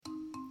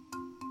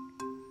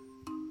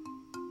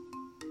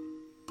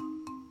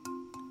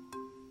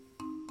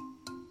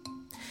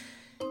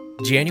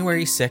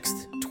January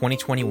 6th,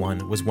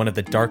 2021 was one of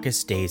the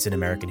darkest days in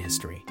American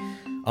history.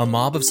 A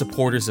mob of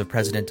supporters of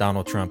President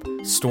Donald Trump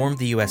stormed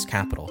the U.S.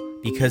 Capitol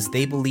because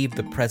they believed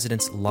the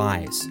president's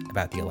lies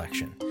about the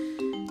election.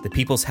 The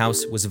People's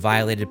House was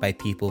violated by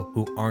people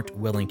who aren't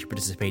willing to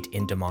participate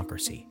in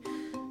democracy.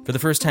 For the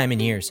first time in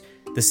years,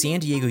 the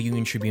San Diego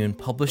Union Tribune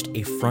published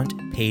a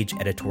front-page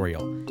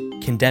editorial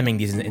condemning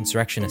these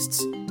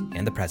insurrectionists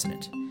and the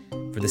president.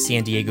 For the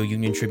San Diego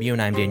Union Tribune,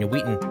 I'm Daniel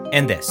Wheaton,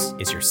 and this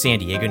is your San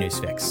Diego News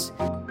Fix.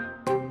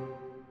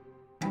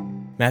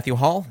 Matthew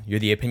Hall, you're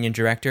the opinion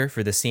director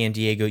for the San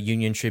Diego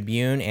Union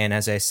Tribune, and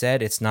as I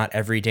said, it's not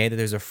every day that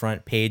there's a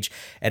front-page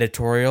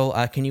editorial.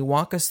 Can you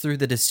walk us through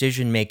the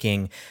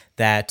decision-making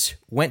that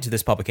went to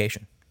this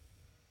publication?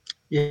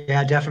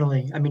 Yeah,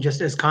 definitely. I mean,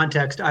 just as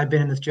context, I've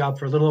been in this job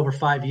for a little over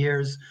 5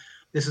 years.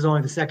 This is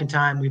only the second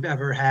time we've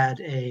ever had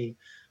a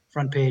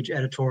front-page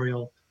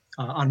editorial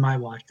on my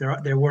watch.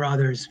 There were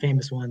others,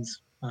 famous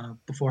ones,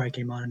 before I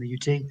came on in the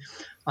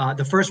UT.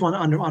 The first one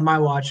on my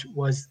watch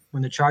was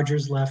when the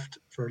Chargers left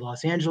for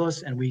Los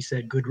Angeles, and we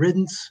said good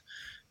riddance.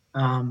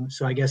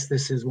 So I guess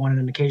this is one in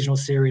an occasional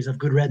series of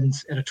good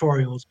riddance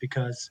editorials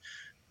because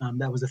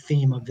that was a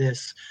theme of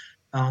this.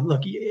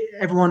 Look,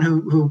 everyone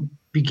who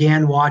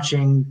began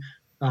watching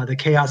the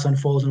chaos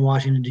unfold in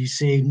Washington,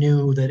 D.C.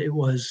 knew that it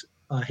was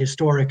a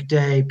historic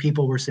day.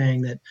 People were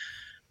saying that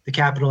the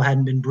Capitol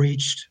hadn't been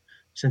breached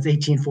since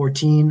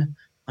 1814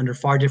 under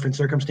far different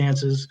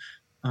circumstances.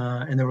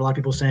 And there were a lot of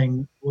people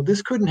saying, well,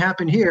 this couldn't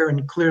happen here.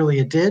 And clearly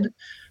it did.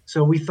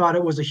 So we thought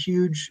it was a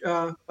huge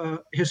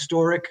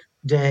historic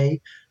day.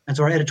 And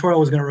so our editorial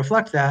was going to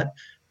reflect that.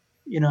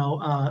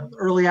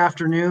 Early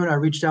afternoon, I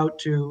reached out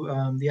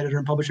to the editor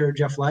and publisher,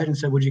 Jeff Light, and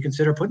said, would you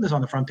consider putting this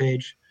on the front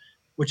page?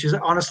 Which is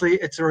honestly,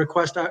 it's a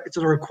request. It's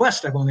a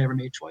request I've only ever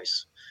made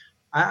twice.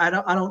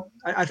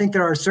 I think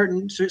there are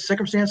certain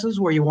circumstances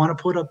where you want to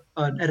put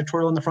an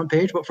editorial on the front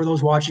page, but for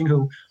those watching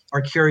who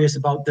are curious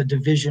about the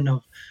division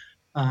of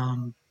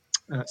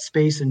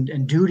space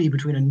and duty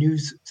between a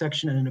news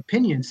section and an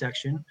opinion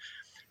section,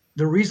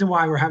 the reason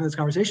why we're having this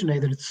conversation today,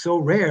 that it's so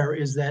rare,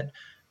 is that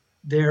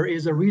there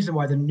is a reason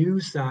why the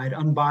news side,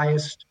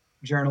 unbiased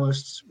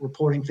journalists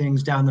reporting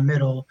things down the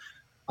middle,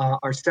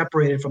 are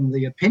separated from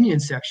the opinion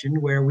section,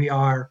 where we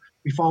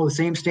follow the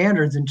same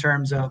standards in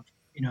terms of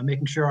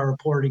making sure our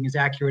reporting is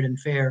accurate and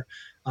fair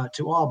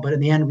to all. But in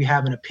the end, we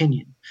have an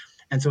opinion.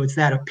 And so it's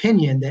that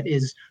opinion that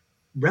is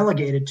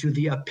relegated to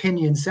the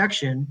opinion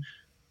section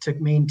to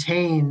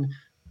maintain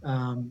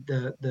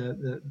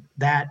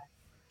that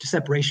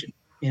separation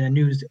in a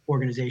news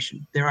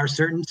organization. There are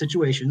certain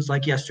situations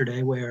like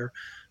yesterday where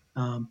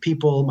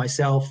people,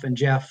 myself and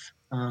Jeff,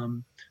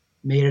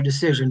 made a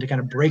decision to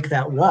kind of break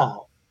that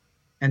wall.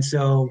 And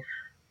so,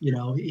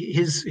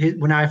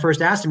 when I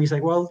first asked him, he's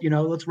like, well,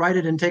 let's write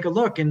it and take a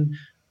look. And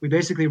we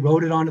basically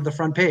wrote it onto the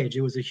front page.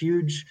 It was a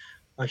huge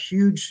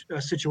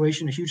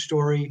situation, a huge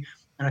story.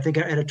 And I think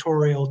our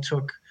editorial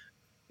took,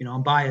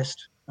 I'm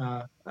biased,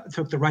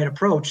 took the right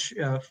approach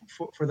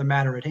for the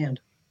matter at hand.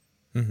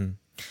 Mm-hmm.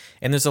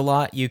 And there's a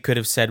lot you could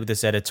have said with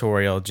this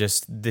editorial,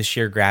 just the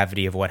sheer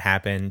gravity of what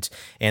happened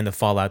and the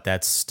fallout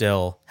that's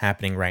still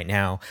happening right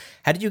now.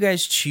 How did you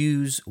guys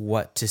choose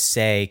what to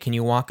say? Can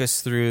you walk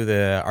us through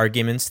the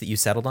arguments that you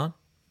settled on?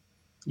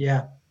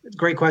 Yeah,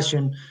 great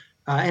question.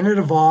 And it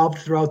evolved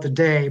throughout the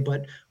day,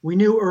 but we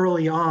knew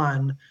early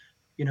on,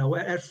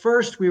 at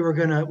first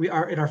in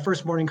our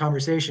first morning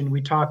conversation,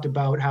 we talked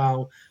about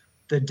how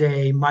the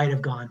day might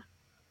have gone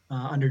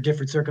under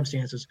different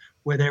circumstances,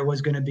 where there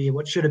was going to be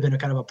what should have been a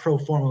kind of a pro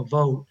forma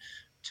vote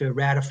to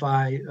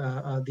ratify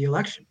the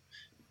election.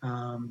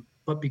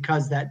 But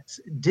because that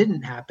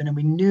didn't happen, and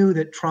we knew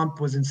that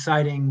Trump was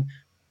inciting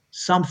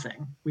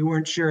something, we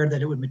weren't sure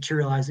that it would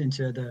materialize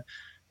into the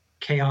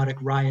chaotic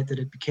riot that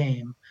it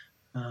became.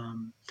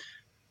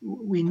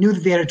 We knew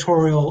that the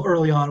editorial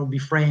early on would be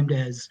framed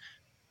as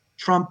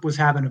Trump was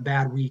having a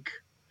bad week.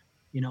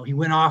 He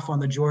went off on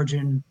the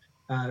Georgian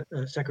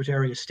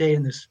Secretary of State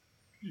in this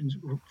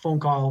phone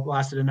call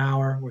lasted an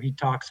hour where he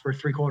talks for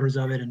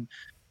 3/4 of it and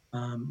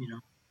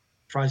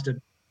tries to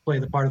play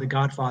the part of the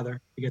Godfather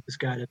to get this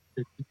guy to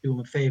do him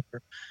a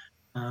favor.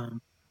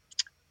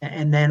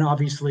 And then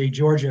obviously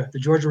the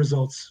Georgia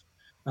results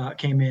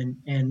came in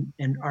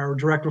and are a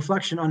direct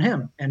reflection on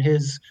him and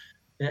his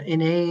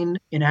inane,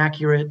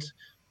 inaccurate,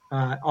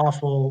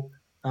 awful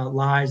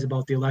lies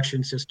about the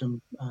election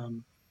system.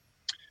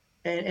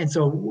 And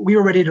so we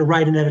were ready to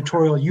write an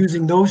editorial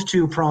using those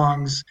two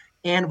prongs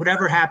and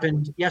whatever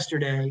happened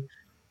yesterday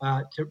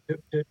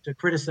to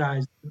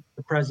criticize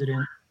the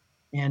president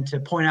and to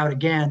point out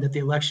again that the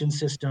election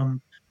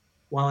system,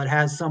 while it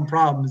has some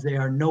problems, they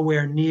are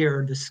nowhere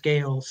near the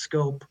scale,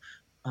 scope,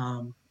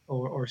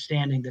 or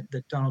standing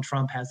that Donald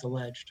Trump has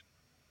alleged.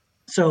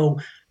 So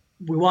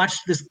we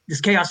watched this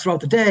chaos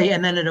throughout the day,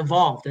 and then it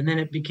evolved, and then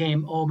it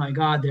became, oh my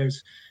God,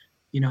 there's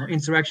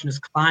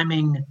insurrectionists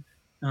climbing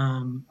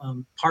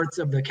parts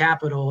of the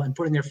Capitol and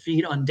putting their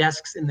feet on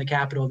desks in the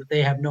Capitol that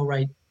they have no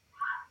right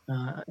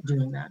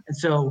doing that. And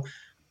so,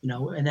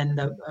 and then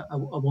a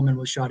woman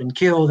was shot and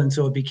killed. And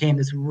so it became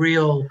this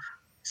real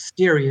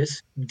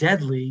serious,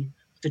 deadly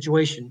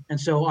situation. And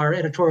so our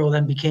editorial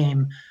then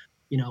became,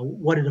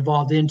 what it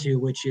evolved into,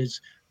 which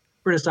is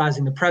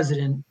criticizing the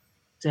president,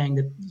 saying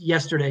that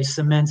yesterday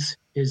cements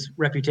his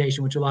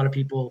reputation, which a lot of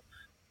people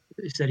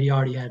said he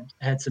already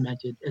had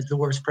cemented as the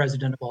worst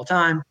president of all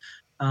time.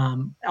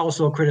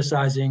 Also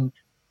criticizing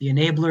the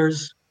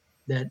enablers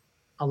that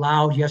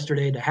allowed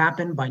yesterday to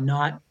happen by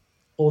not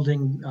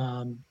holding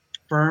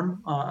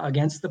firm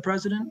against the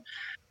president.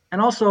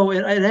 And also,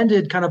 it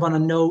ended kind of on a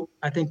note,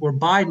 I think, where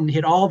Biden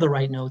hit all the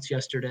right notes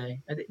yesterday.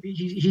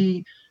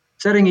 He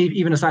setting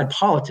even aside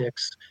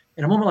politics,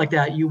 in a moment like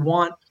that, you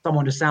want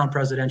someone to sound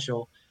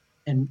presidential.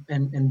 And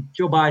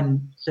Joe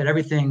Biden said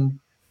everything,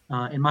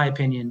 in my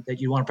opinion, that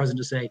you want a president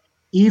to say,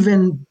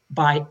 even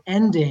by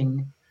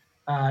ending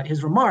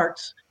his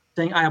remarks,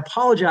 saying, "I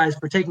apologize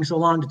for taking so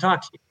long to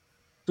talk to you."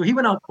 So he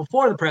went out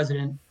before the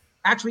president,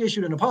 actually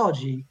issued an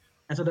apology,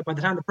 and so that by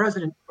the time the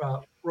president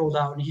rolled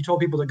out and he told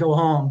people to go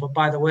home, but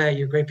by the way,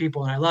 you're great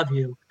people and I love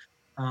you,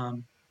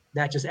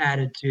 that just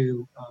added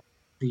to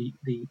the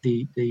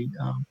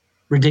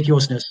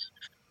ridiculousness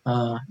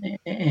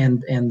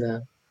and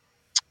the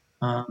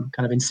kind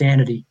of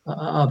insanity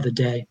of the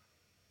day.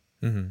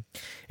 Mm-hmm.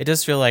 It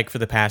does feel like for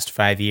the past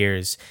 5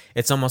 years,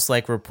 it's almost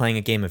like we're playing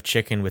a game of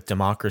chicken with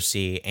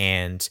democracy.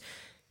 And,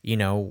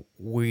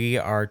 we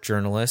are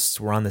journalists.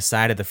 We're on the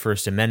side of the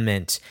First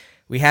Amendment.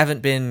 We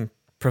haven't been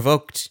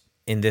provoked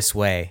in this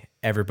way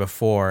ever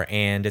before.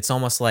 And it's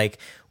almost like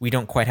we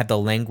don't quite have the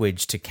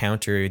language to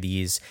counter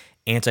these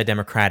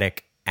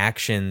anti-democratic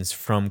actions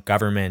from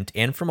government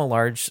and from a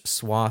large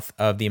swath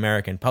of the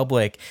American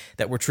public,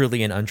 that we're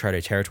truly in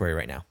uncharted territory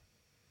right now.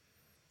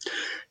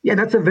 Yeah,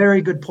 that's a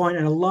very good point,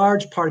 and a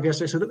large part of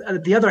yesterday. So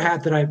the other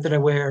hat that I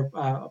wear,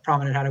 a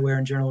prominent hat I wear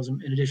in journalism,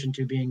 in addition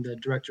to being the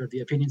director of the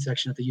opinion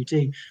section at the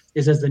UT,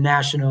 is as the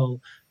National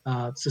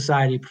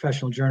Society of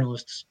Professional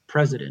Journalists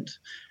president.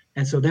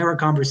 And so there were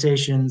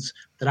conversations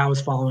that I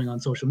was following on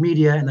social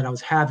media and that I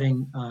was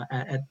having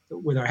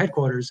with our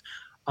headquarters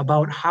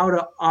about how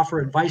to offer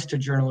advice to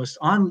journalists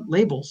on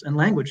labels and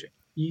languaging.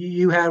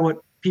 You had what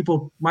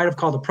people might have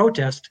called a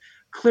protest,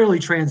 clearly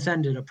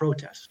transcended a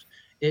protest.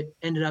 It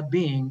ended up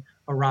being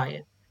a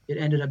riot. It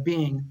ended up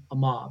being a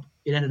mob.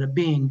 It ended up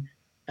being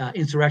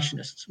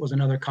insurrectionists was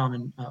another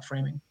common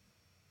framing.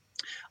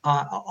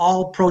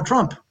 All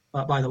pro-Trump,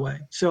 by the way.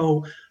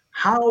 So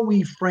how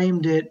we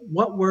framed it,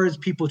 what words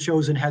people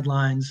chose in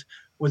headlines,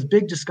 was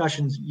big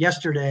discussions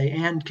yesterday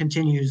and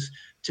continues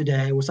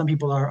today, where some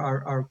people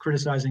are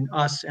criticizing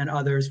us and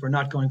others for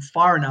not going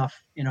far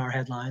enough in our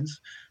headlines,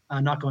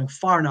 not going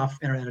far enough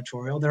in our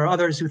editorial. There are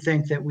others who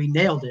think that we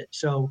nailed it.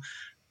 So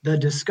the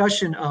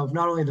discussion of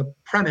not only the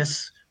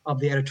premise of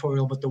the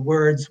editorial, but the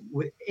words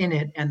in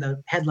it and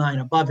the headline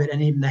above it,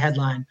 and even the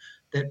headline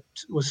that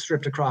was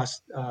stripped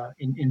across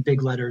in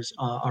big letters,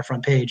 our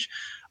front page,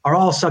 are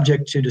all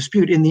subject to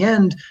dispute. In the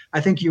end,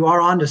 I think you are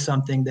onto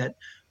something that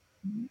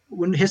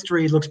when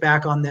history looks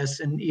back on this,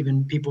 and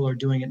even people are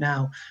doing it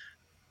now,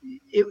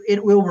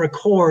 it will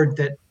record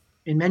that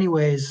in many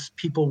ways,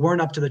 people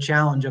weren't up to the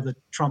challenge of the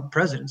Trump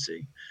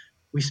presidency.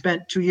 We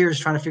spent 2 years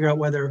trying to figure out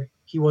whether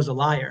he was a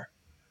liar.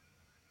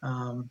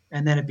 And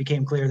then it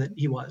became clear that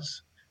he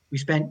was. We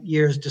spent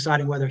years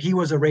deciding whether he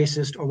was a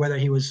racist or whether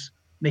he was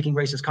making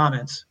racist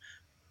comments.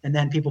 And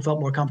then people felt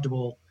more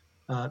comfortable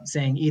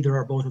saying either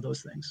or both of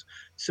those things.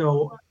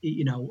 So,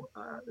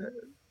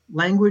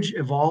 language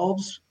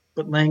evolves,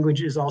 but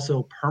language is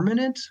also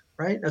permanent,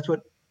 right? That's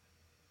what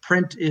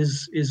print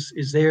is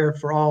there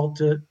for all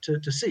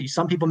to see.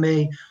 Some people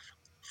may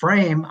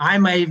frame, I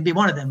may even be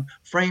one of them,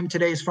 frame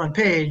today's front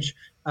page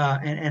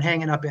and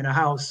hang it up in a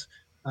house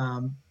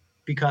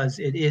because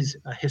it is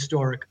a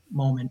historic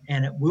moment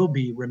and it will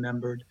be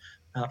remembered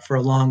for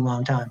a long,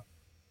 long time.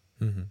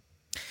 Mm-hmm.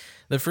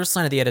 The first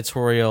line of the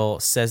editorial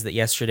says that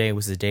yesterday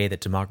was the day that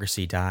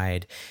democracy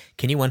died.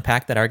 Can you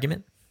unpack that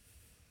argument?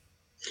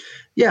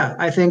 Yeah,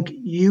 I think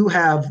you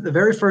have the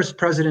very first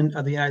president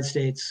of the United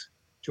States,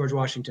 George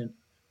Washington,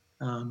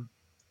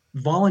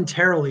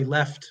 voluntarily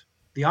left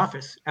the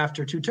office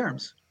after 2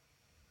 terms.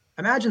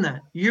 Imagine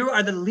that. You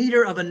are the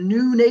leader of a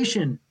new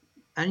nation,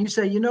 and you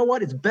say, you know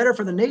what? It's better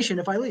for the nation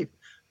if I leave.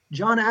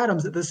 John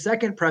Adams, the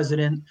second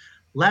president,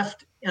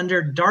 left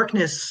under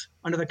darkness,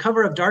 under the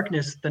cover of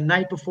darkness, the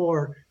night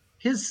before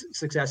his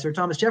successor,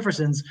 Thomas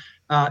Jefferson's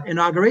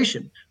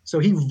inauguration. So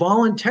he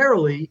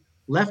voluntarily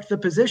left the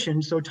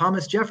position so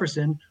Thomas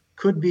Jefferson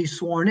could be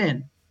sworn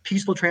in.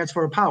 Peaceful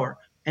transfer of power.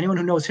 Anyone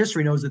who knows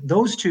history knows that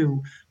those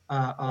 2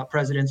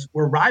 presidents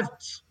were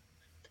rivals.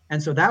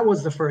 And so that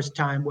was the first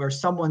time where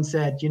someone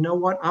said, you know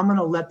what, I'm going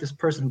to let this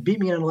person who beat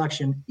me in an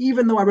election,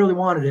 even though I really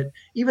wanted it,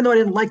 even though I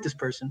didn't like this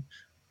person,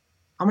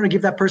 I'm going to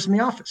give that person the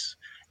office.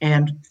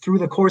 And through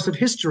the course of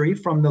history,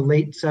 from the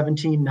late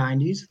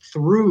 1790s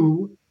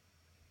through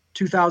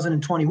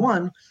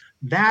 2021,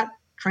 that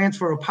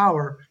transfer of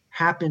power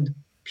happened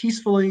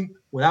peacefully,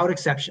 without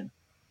exception,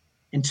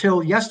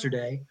 until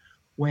yesterday,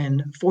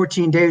 when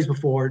 14 days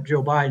before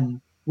Joe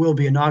Biden will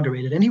be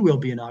inaugurated, and he will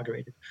be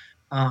inaugurated,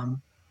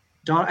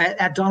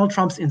 at Donald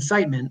Trump's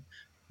incitement,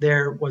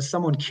 there was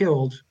someone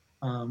killed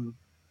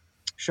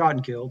shot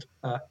and killed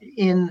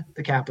in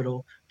the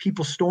Capitol.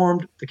 People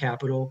stormed the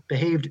Capitol,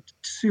 behaved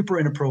super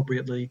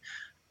inappropriately,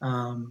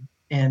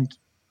 and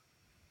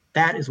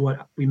that is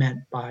what we meant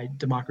by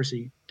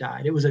democracy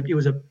died. It was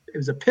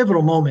a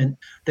pivotal moment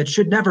that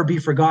should never be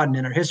forgotten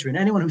in our history. And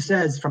anyone who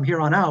says from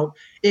here on out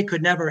it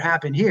could never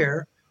happen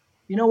here,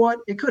 you know what?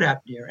 It could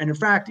happen here. And in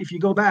fact, if you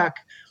go back,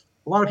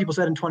 a lot of people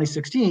said in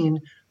 2016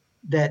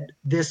 that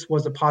this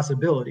was a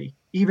possibility.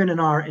 Even in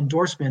our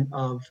endorsement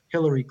of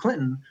Hillary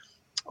Clinton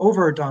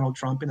over Donald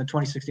Trump in the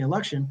 2016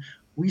 election,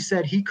 we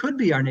said he could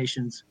be our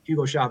nation's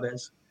Hugo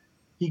Chavez.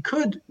 He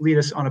could lead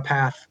us on a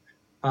path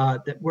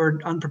that we're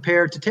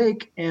unprepared to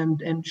take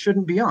and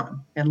shouldn't be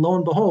on. And lo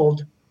and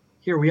behold,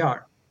 here we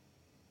are.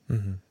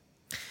 Mm-hmm.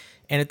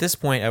 And at this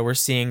point, we're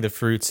seeing the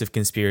fruits of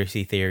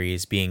conspiracy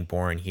theories being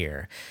born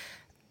here.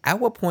 At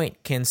what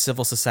point can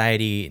civil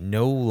society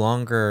no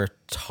longer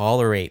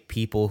tolerate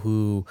people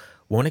who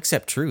won't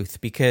accept truth?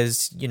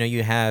 Because,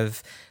 you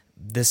have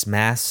this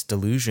mass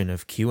delusion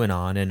of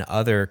QAnon and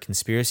other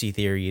conspiracy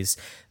theories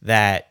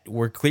that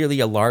were clearly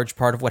a large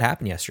part of what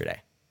happened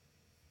yesterday.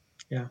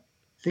 Yeah.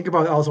 Think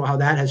about also how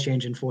that has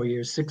changed in 4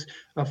 years.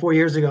 4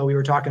 years ago, we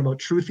were talking about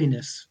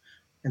truthiness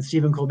and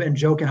Stephen Colbert and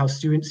joking how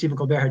Stephen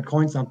Colbert had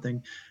coined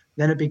something.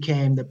 Then it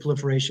became the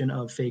proliferation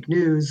of fake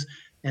news.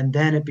 And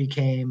then it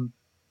became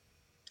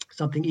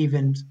something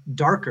even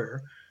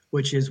darker,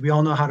 which is we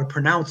all know how to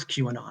pronounce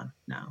QAnon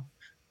now.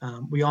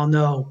 We all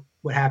know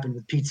what happened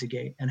with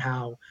Pizzagate and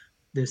how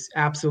this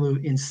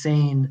absolute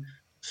insane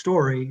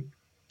story,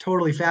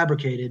 totally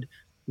fabricated,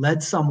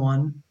 led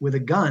someone with a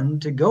gun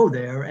to go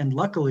there. And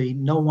luckily,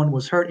 no one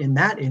was hurt in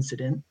that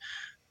incident.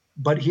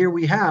 But here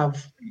we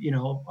have,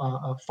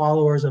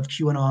 followers of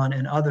QAnon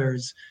and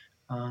others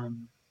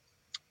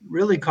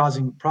really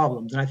causing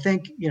problems. And I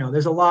think,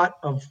 there's a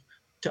lot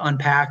to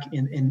unpack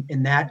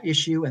in that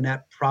issue and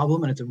that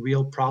problem, and it's a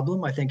real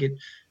problem. I think it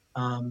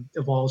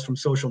evolves from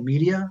social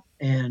media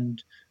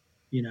and,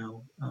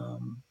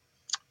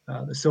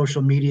 the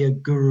social media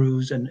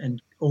gurus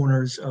and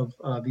owners of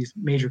these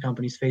major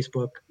companies,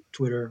 Facebook,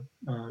 Twitter,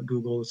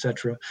 Google,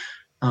 etc.,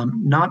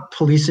 not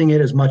policing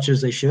it as much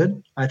as they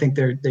should. I think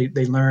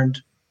they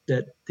learned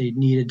that they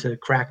needed to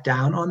crack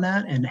down on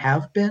that and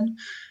have been.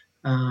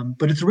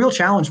 But it's a real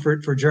challenge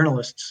for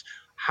journalists.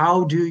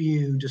 How do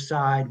you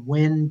decide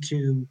when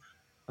to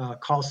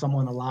call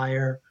someone a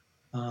liar?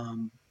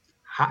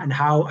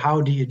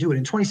 How do you do it?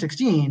 In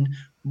 2016,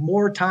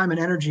 more time and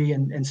energy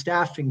and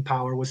staffing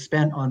power was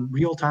spent on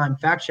real-time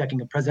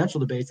fact-checking of presidential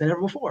debates than ever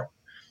before.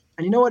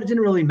 And you know what? It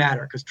didn't really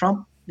matter because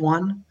Trump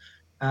won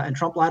and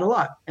Trump lied a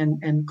lot.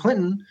 And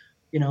Clinton,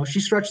 she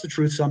stretched the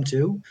truth some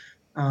too.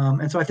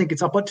 And so I think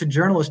it's up to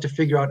journalists to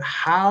figure out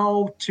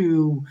how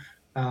to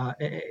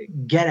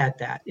get at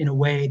that in a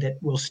way that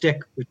will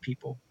stick with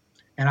people.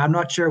 And I'm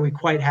not sure we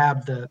quite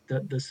have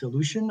the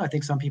solution. I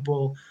think some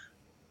people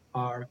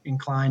are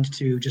inclined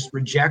to just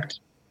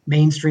reject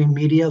mainstream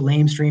media,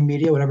 lamestream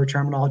media, whatever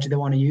terminology they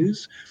want to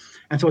use.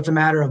 And so it's a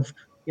matter of,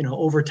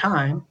 over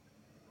time,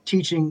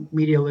 teaching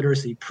media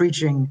literacy,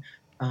 preaching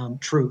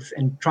truth,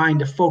 and trying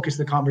to focus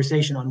the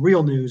conversation on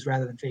real news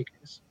rather than fake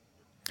news.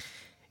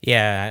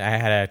 Yeah, I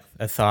had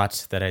a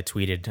thought that I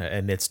tweeted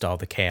amidst all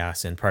the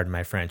chaos, and pardon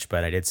my French,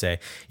 but I did say,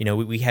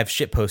 we have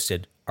shit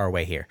posted our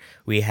way here.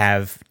 We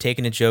have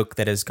taken a joke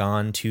that has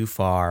gone too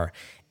far,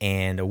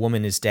 and a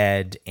woman is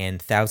dead,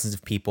 and thousands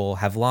of people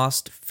have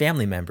lost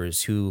family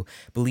members who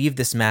believe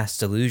this mass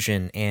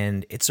delusion,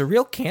 and it's a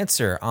real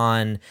cancer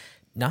on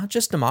not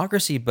just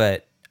democracy,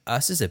 but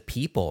us as a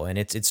people, and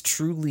it's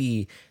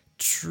truly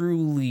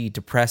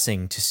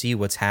depressing to see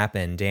what's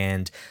happened,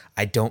 and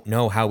I don't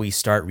know how we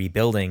start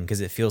rebuilding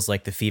because it feels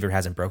like the fever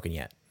hasn't broken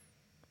yet.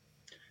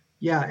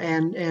 Yeah,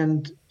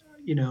 and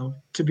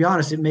to be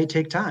honest, it may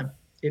take time.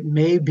 It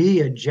may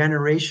be a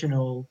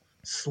generational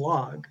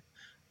slog.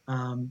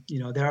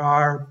 There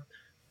are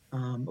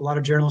a lot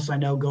of journalists I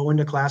know go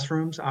into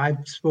classrooms.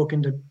 I've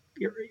spoken to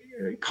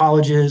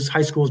colleges,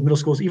 high schools, middle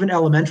schools, even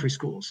elementary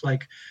schools.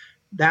 Like,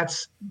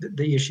 that's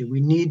the issue.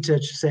 We need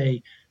to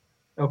say,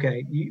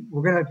 okay,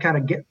 we're going to kind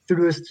of get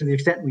through this to the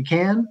extent we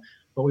can,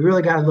 but we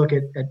really got to look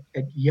at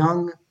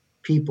young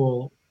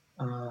people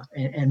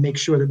and make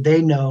sure that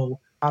they know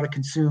how to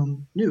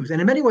consume news.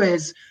 And in many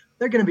ways,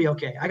 they're going to be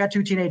okay. I got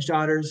 2 teenage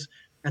daughters,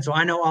 and so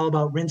I know all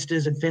about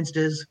Rinstas and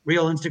Finstas,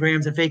 real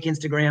Instagrams and fake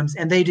Instagrams,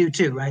 and they do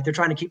too, right? They're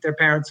trying to keep their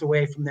parents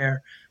away from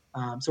their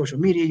social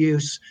media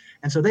use.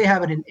 And so they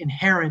have an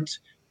inherent,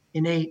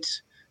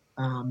 innate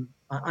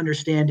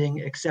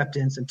understanding,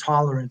 acceptance, and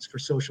tolerance for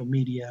social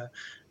media.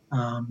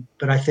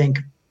 But I think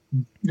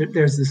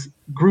there's this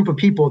group of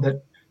people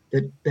that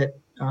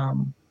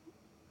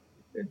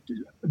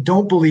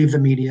don't believe the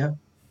media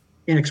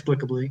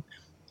inexplicably.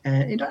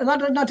 And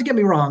not to get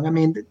me wrong, I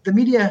mean, the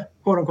media,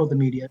 quote unquote, the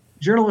media,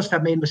 journalists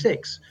have made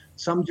mistakes.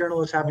 Some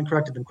journalists haven't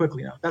corrected them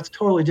quickly enough. That's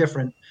totally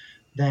different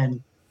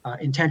than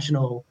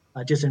intentional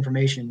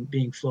disinformation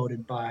being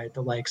floated by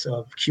the likes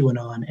of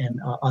QAnon and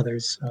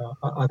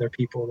other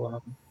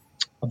people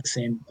of the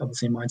same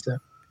mindset.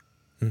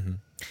 Mm-hmm.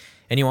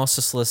 And you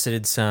also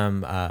solicited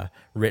some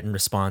written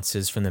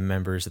responses from the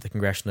members of the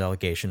congressional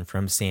delegation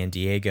from San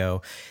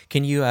Diego.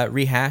 Can you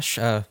rehash,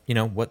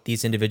 what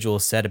these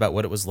individuals said about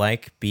what it was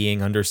like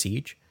being under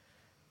siege?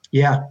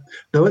 Yeah,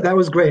 that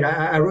was great.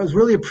 I was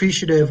really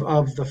appreciative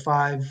of the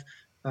five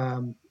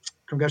um,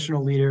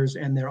 congressional leaders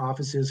and their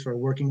offices for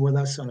working with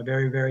us on a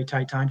very, very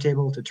tight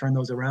timetable to turn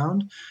those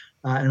around.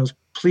 And I was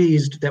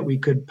pleased that we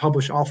could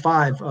publish all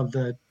five of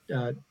the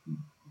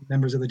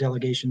members of the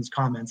delegation's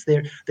comments.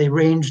 They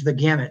ranged the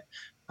gamut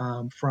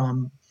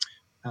from,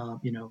 uh,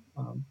 you know,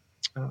 um,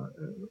 uh,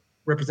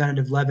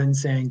 Representative Levin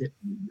saying that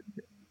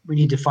we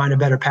need to find a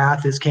better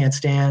path. This can't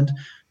stand.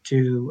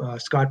 To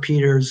Scott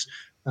Peters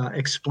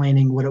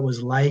explaining what it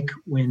was like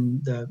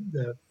when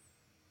the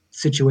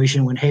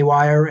situation went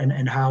haywire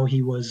and how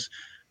he was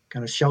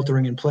kind of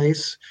sheltering in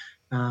place.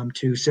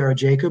 To Sarah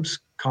Jacobs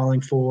calling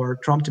for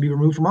Trump to be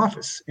removed from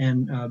office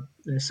and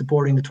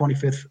supporting the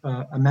 25th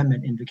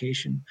Amendment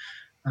invocation.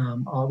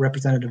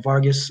 Representative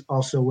Vargas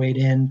also weighed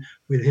in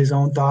with his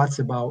own thoughts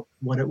about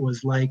what it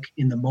was like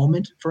in the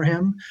moment for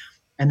him.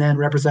 And then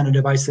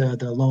Representative Issa,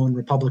 the lone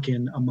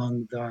Republican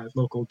among the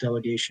local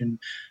delegation,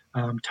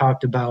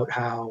 talked about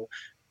how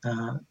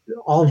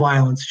all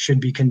violence should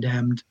be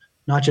condemned,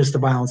 not just the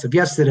violence of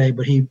yesterday,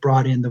 but he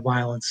brought in the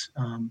violence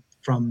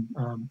from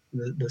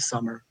the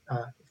summer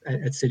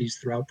at cities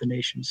throughout the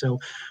nation. So,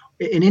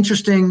 an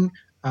interesting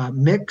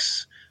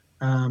mix.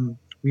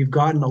 We've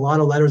gotten a lot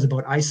of letters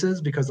about ISIS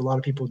because a lot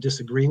of people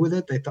disagree with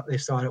it. They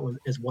saw it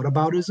as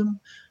whataboutism.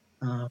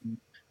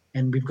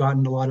 And we've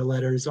gotten a lot of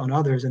letters on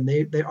others, and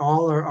they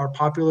all are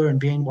popular and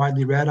being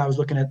widely read. I was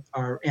looking at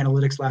our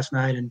analytics last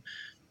night, and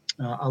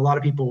a lot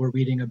of people were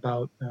reading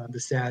about the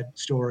sad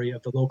story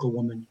of the local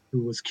woman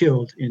who was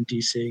killed in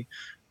DC.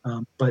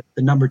 But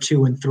the number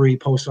 2 and 3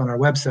 posts on our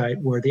website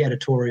were the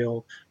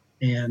editorial,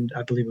 and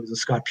I believe it was a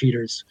Scott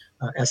Peters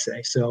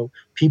essay. So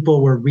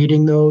people were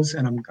reading those,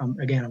 and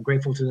I'm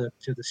grateful to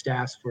the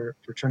staffs for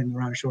turning them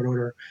around in short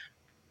order,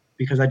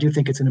 because I do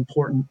think it's an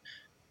important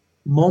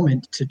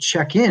moment to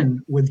check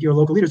in with your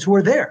local leaders who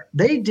are there.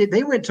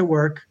 They went to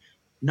work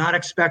not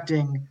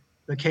expecting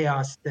the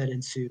chaos that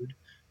ensued.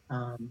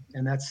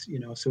 And that's,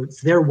 so it's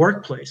their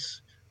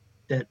workplace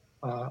that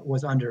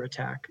was under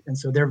attack. And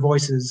so their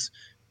voices,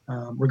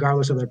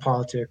 regardless of their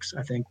politics,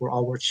 I think were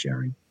all worth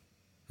sharing.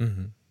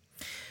 Mm-hmm.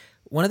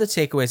 One of the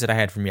takeaways that I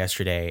had from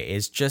yesterday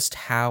is just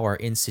how our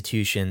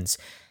institutions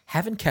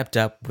haven't kept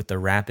up with the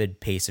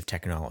rapid pace of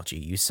technology.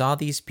 You saw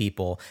these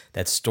people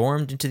that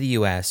stormed into the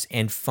US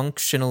and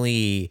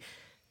functionally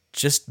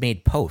just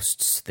made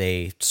posts.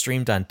 They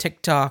streamed on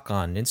TikTok,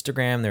 on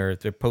Instagram,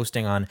 they're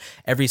posting on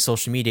every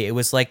social media. It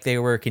was like they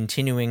were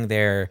continuing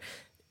their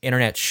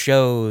internet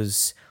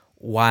shows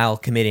while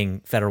committing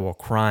federal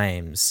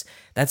crimes.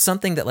 That's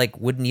something that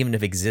wouldn't even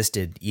have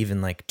existed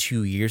even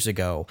 2 years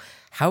ago.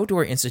 How do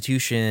our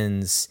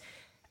institutions,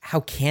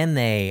 how can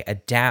they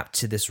adapt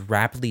to this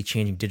rapidly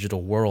changing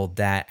digital world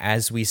that,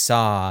 as we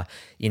saw,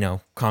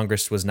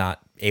 Congress was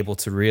not able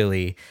to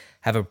really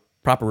have a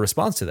proper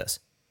response to this?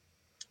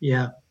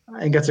 Yeah, I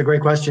think that's a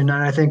great question.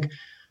 And I think,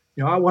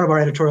 one of our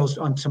editorials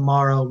on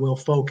tomorrow will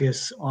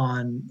focus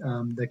on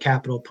the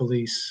Capitol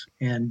Police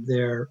and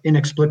their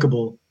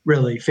inexplicable,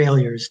 really,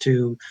 failures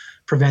to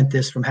prevent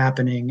this from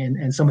happening,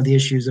 and some of the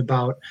issues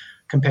about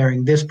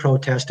comparing this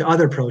protest to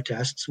other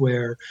protests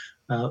where,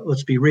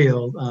 let's be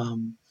real,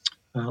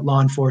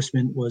 law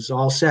enforcement was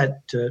all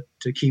set to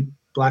keep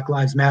Black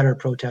Lives Matter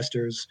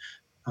protesters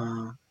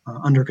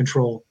under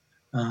control.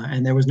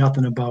 And there was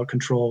nothing about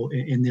control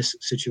in this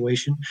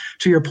situation.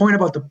 To your point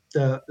about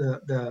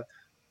the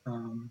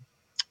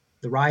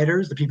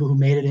rioters, the people who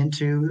made it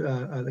into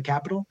the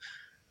Capitol,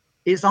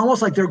 it's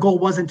almost like their goal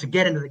wasn't to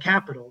get into the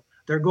Capitol.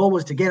 Their goal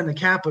was to get in the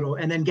Capitol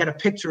and then get a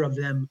picture of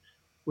them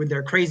with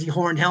their crazy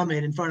horned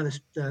helmet in front of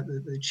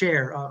the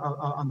chair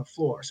on the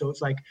floor. So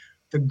it's like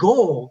the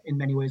goal in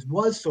many ways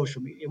was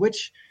social media,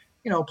 which,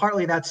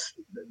 partly that's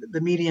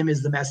the medium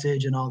is the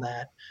message and all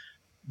that.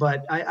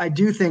 But I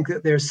do think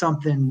that there's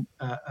something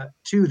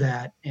to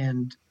that.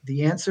 And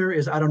the answer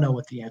is, I don't know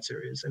what the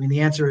answer is. I mean,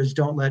 the answer is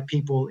don't let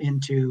people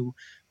into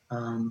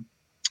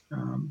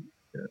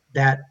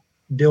that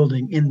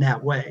building in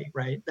that way,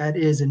 right? That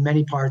is, in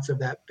many parts of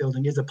that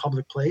building is a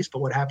public place, but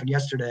what happened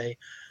yesterday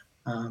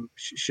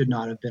should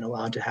not have been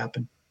allowed to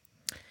happen.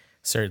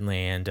 Certainly.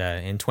 And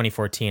in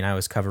 2014, I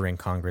was covering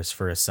Congress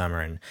for a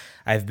summer, and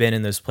I've been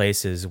in those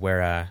places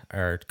where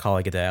our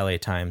colleague at the LA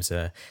Times,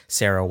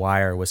 Sarah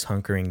Wire, was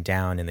hunkering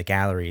down in the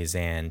galleries,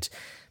 and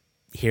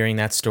hearing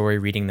that story,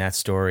 reading that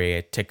story,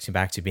 it takes me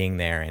back to being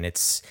there. And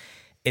it's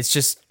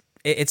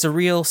a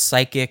real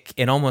psychic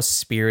and almost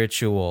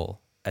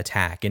spiritual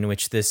attack in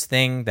which this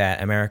thing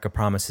that America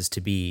promises to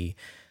be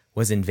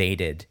was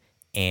invaded.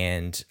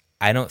 And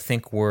I don't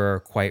think we're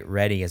quite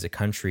ready as a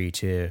country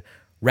to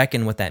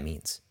reckon what that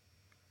means.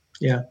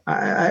 Yeah,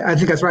 I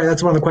think that's right.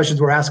 That's one of the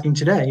questions we're asking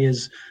today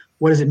is,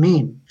 what does it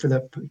mean for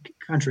the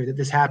country that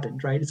this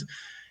happened, right?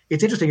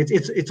 It's interesting.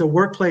 It's a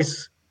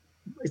workplace.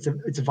 It's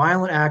a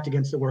violent act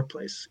against the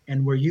workplace.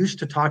 And we're used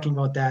to talking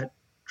about that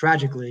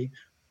tragically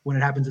when it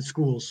happens at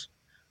schools.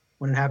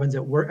 when it happens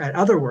at work, at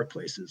other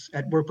workplaces,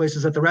 that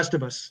the rest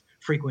of us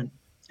frequent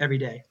every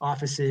day,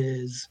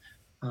 offices,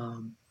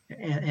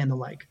 and the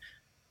like.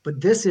 But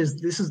this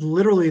is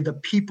literally the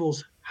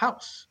people's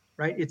house,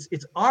 right?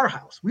 It's our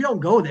house. We don't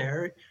go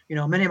there.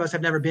 Many of us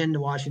have never been to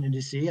Washington,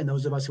 D.C., and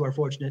those of us who are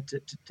fortunate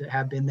to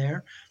have been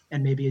there,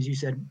 and maybe, as you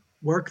said,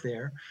 work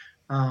there,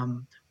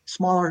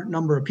 smaller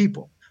number of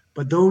people.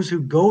 But those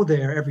who go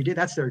there every day,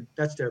 that's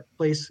their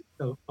place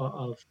of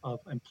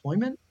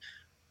employment.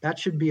 That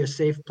should be a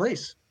safe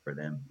place for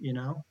them,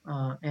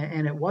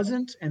 and it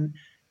wasn't.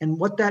 And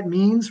what that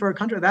means for our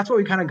country, that's what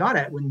we kind of got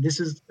at when this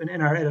is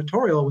in our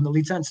editorial, when the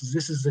lead sentence is,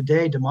 this is the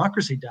day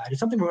democracy died. It's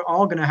something we're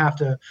all going to have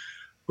to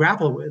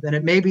grapple with. And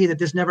it may be that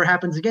this never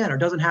happens again or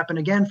doesn't happen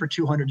again for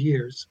 200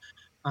 years.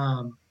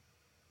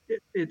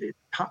 It's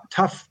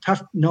tough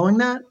knowing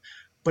that,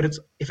 but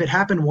if it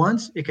happened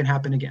once, it can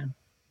happen again.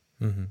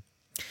 Mm-hmm.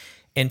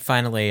 And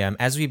finally,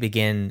 as we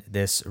begin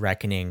this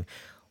reckoning,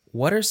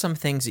 what are some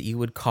things that you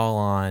would call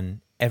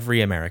on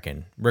every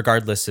American,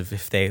 regardless of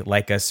if they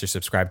like us or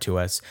subscribe to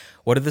us?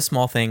 What are the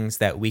small things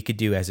that we could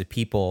do as a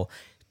people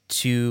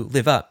to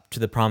live up to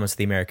the promise of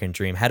the American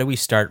dream? How do we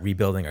start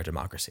rebuilding our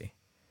democracy?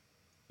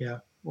 Yeah,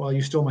 well,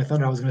 you stole my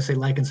thunder. I was going to say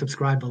like and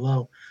subscribe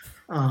below.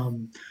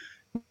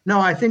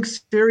 No, I think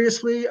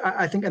seriously,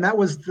 I think, and that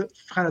was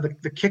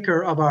the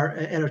kicker of our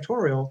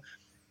editorial.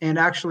 And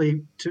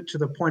actually, to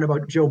the point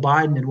about Joe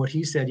Biden and what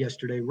he said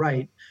yesterday,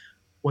 right,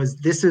 was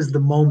this is the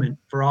moment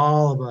for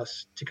all of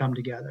us to come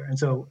together. And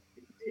so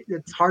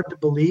it's hard to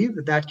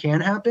believe that can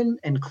happen.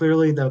 And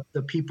clearly the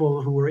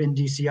people who were in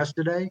D.C.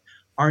 yesterday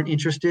aren't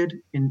interested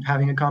in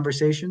having a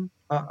conversation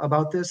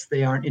about this.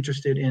 They aren't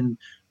interested in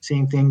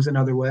seeing things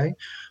another way.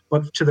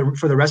 But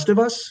for the rest of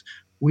us,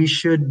 we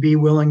should be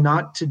willing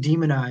not to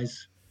demonize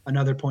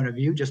another point of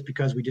view just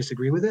because we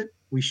disagree with it.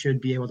 We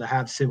should be able to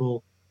have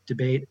civil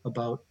debate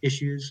about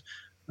issues.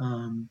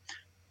 And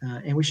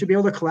we should be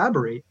able to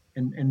collaborate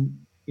and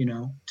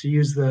to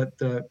use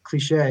the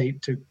cliche,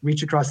 to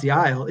reach across the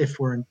aisle if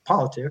we're in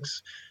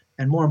politics.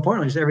 And more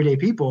importantly, just everyday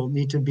people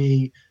need to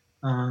be,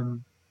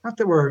 not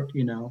that we're,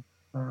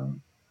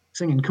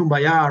 singing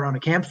Kumbaya around a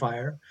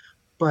campfire,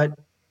 but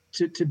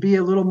to be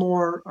a little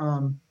more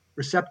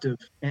receptive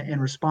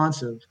and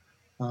responsive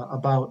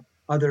about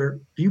other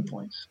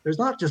viewpoints. There's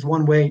not just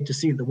one way to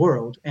see the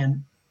world.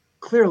 And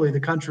clearly the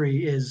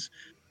country is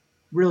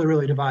really,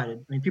 really divided.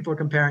 I mean, people are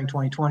comparing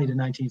 2020 to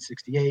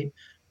 1968,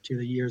 to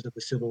the years of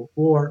the Civil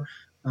War,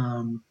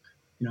 and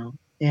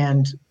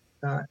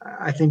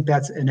I think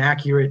that's an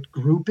accurate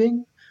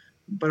grouping,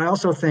 but I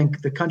also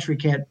think the country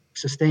can't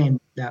sustain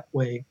that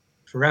way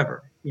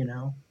forever,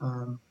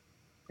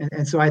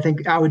 and so I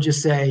think I would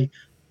just say,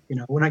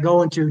 when I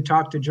go into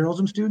talk to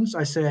journalism students,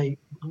 I say,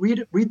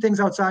 read things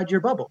outside your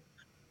bubble.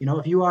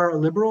 If you are a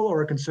liberal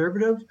or a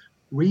conservative,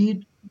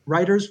 read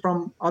writers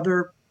from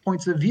other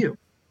points of view.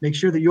 Make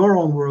sure that your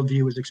own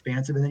worldview is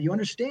expansive and that you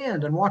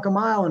understand and walk a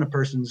mile in a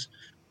person's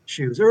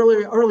shoes.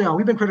 Early on,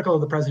 we've been critical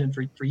of the president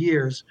for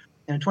years.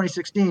 And in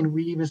 2016,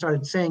 we even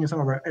started saying in some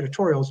of our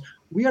editorials,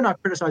 we are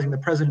not criticizing the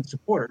president's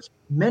supporters,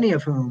 many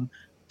of whom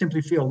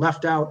simply feel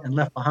left out and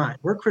left behind.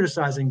 We're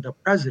criticizing the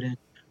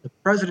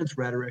president's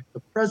rhetoric,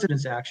 the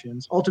president's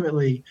actions.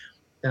 Ultimately,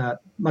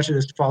 much of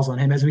this falls on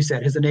him. As we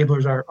said, his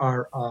enablers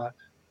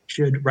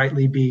should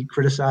rightly be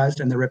criticized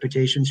and their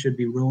reputations should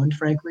be ruined,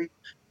 frankly,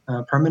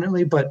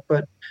 permanently. But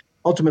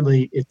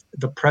ultimately, it's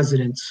the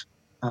president's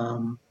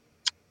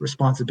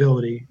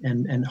responsibility.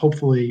 And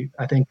hopefully,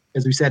 I think,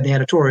 as we said in the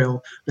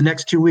editorial, the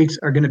next 2 weeks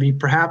are going to be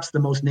perhaps the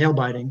most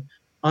nail-biting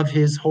of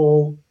his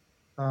whole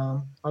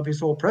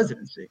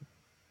presidency.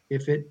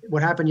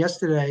 What happened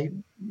yesterday,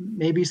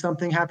 maybe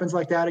something happens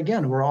like that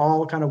again. We're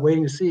all kind of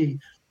waiting to see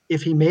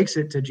if he makes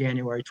it to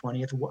January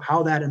 20th,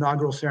 how that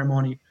inaugural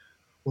ceremony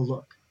will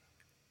look.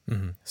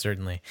 Mm-hmm,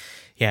 certainly.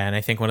 Yeah. And I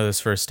think one of those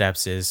first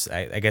steps is,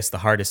 I guess the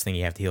hardest thing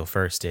you have to heal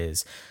first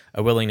is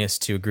a willingness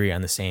to agree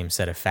on the same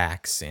set of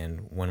facts.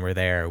 And when we're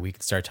there, we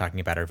can start talking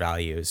about our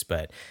values.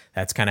 But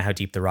that's kind of how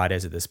deep the rot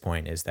is at this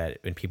point, is that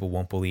when people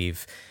won't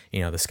believe,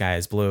 the sky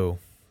is blue,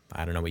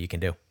 I don't know what you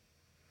can do.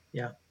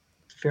 Yeah.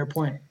 Fair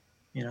point.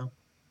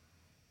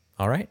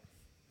 All right.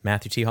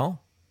 Matthew T.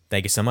 Hall,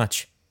 thank you so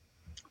much.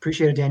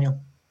 Appreciate it, Daniel.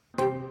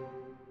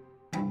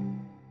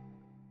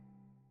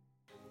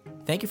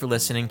 Thank you for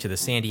listening to the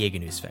San Diego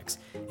Newsfix.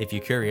 If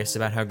you're curious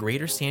about how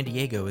Greater San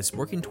Diego is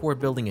working toward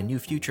building a new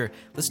future,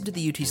 listen to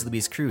the UT's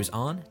Louise Cruz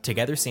on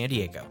Together San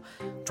Diego.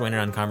 Join in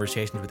on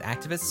conversations with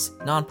activists,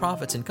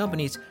 nonprofits, and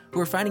companies who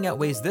are finding out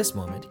ways this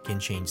moment can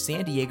change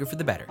San Diego for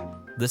the better.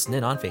 Listen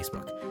in on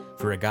Facebook.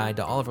 For a guide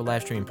to all of our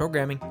live streaming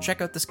programming,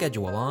 check out the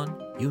schedule on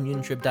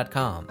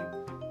uniontrib.com.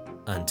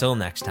 Until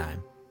next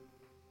time.